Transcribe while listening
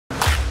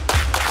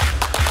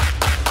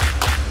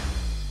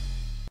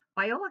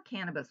Viola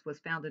Cannabis was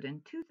founded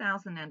in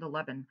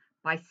 2011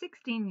 by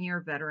 16-year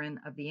veteran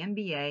of the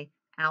NBA,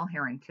 Al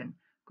Harrington.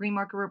 Green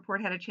Market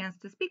Report had a chance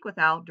to speak with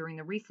Al during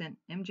the recent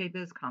MJ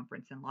Biz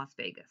conference in Las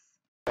Vegas.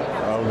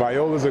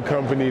 Viola is a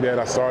company that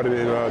I started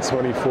in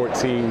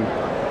 2014.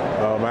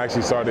 I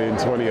actually started in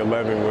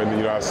 2011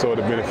 when I saw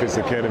the benefits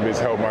of cannabis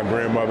help my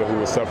grandmother who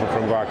was suffering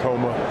from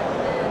glaucoma.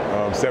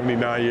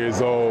 79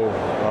 years old,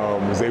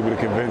 was able to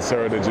convince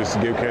her to just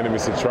give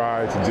cannabis a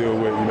try to deal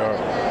with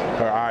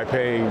her eye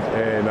pain,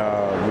 and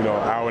an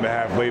hour and a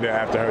half later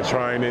after her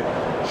trying it,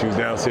 she was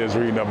downstairs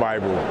reading her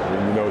Bible,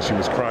 and she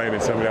was crying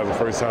and telling me that was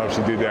the first time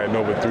she did that in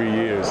over 3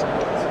 years.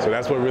 So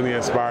that's what really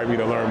inspired me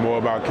to learn more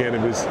about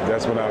cannabis.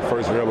 That's when I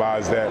first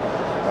realized that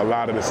a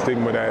lot of the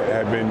stigma that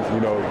had been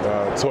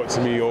taught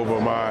to me over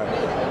my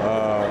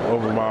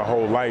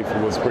whole life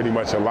was pretty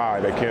much a lie,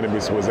 that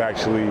cannabis was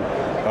actually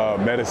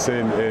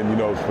medicine and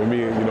for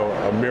me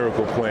a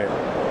miracle plant.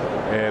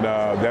 And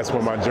that's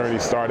when my journey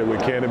started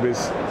with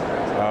cannabis.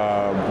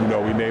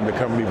 We named the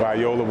company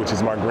Viola, which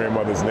is my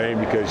grandmother's name,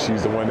 because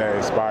she's the one that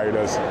inspired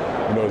us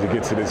to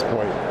get to this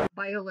point.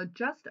 Viola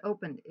just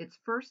opened its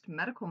first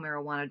medical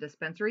marijuana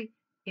dispensary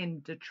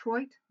in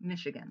Detroit,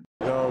 Michigan.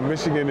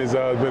 Michigan has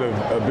been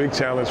a big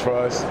challenge for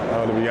us,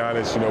 to be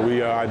honest.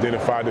 We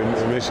identified the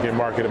Michigan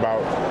market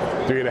about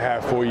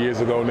 3.5, 4 years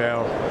ago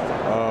now.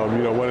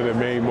 One of the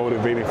main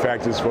motivating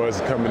factors for us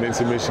coming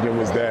into Michigan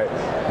was that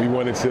we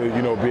wanted to,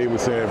 be able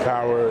to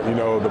empower,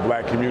 the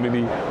black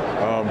community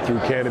through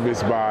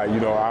cannabis by,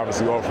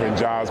 obviously offering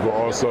jobs, but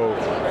also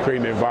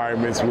creating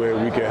environments where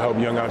we can help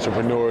young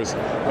entrepreneurs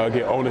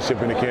get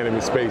ownership in the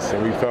cannabis space.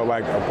 And we felt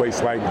like a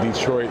place like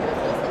Detroit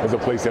was a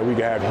place that we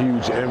could have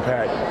huge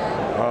impact.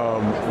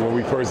 When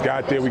we first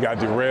got there, we got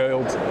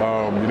derailed.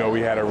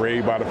 We had a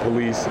raid by the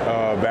police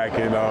back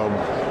in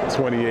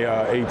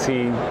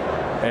 2018.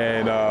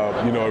 And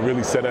it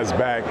really set us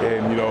back,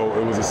 and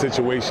it was a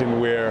situation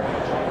where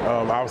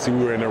obviously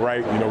we were in the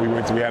right.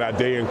 We had our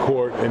day in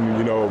court,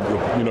 and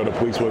the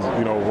police was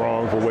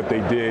wrong for what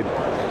they did,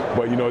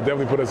 but it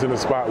definitely put us in a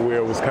spot where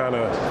it was kind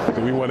of,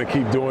 do we want to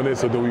keep doing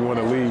this or do we want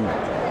to leave?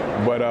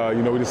 But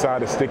we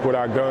decided to stick with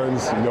our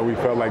guns. We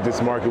felt like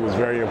this market was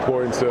very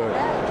important to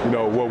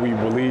what we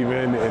believe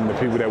in and the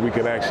people that we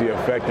could actually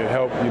affect and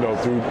help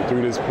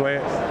through this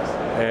plant.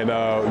 And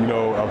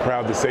I'm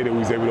proud to say that we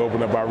was able to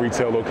open up our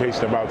retail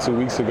location about 2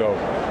 weeks ago.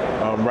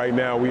 Right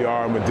now we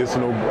are a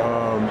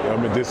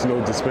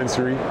medicinal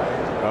dispensary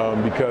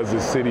because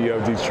the city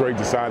of Detroit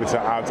decided to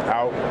opt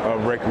out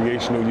of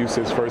recreational use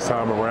its first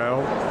time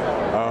around.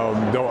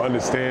 Don't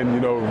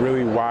understand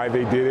really why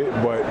they did it,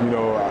 but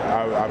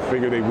I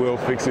figure they will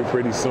fix it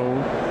pretty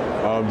soon.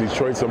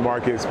 Detroit's a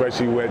market,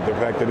 especially with the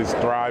fact that it's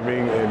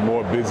thriving and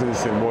more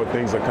business and more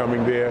things are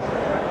coming there.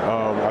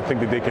 I think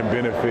that they can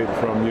benefit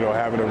from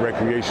having a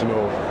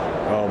recreational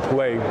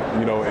play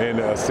in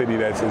a city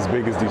that's as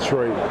big as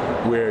Detroit,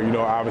 where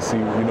obviously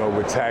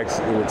with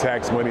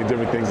tax money and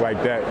different things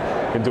like that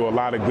can do a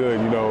lot of good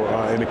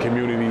in the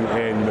community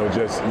and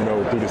just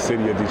through the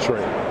city of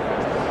Detroit.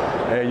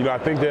 And I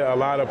think that a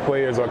lot of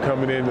players are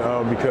coming in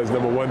because,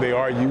 number one, they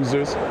are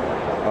users,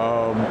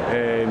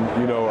 and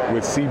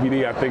with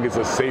CBD, I think it's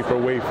a safer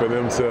way for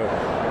them to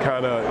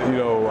kind of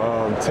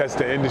test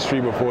the industry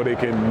before they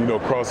can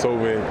cross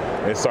over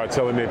and start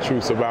telling their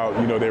truths about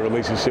their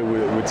relationship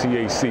with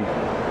THC.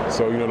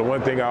 So the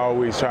one thing I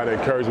always try to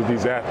encourage with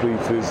these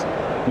athletes is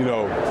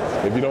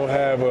if you don't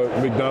have a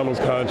McDonald's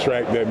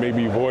contract that may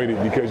be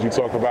voided because you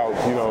talk about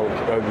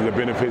the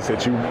benefits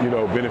that you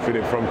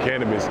benefited from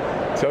cannabis,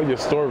 tell your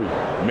story,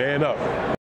 man up.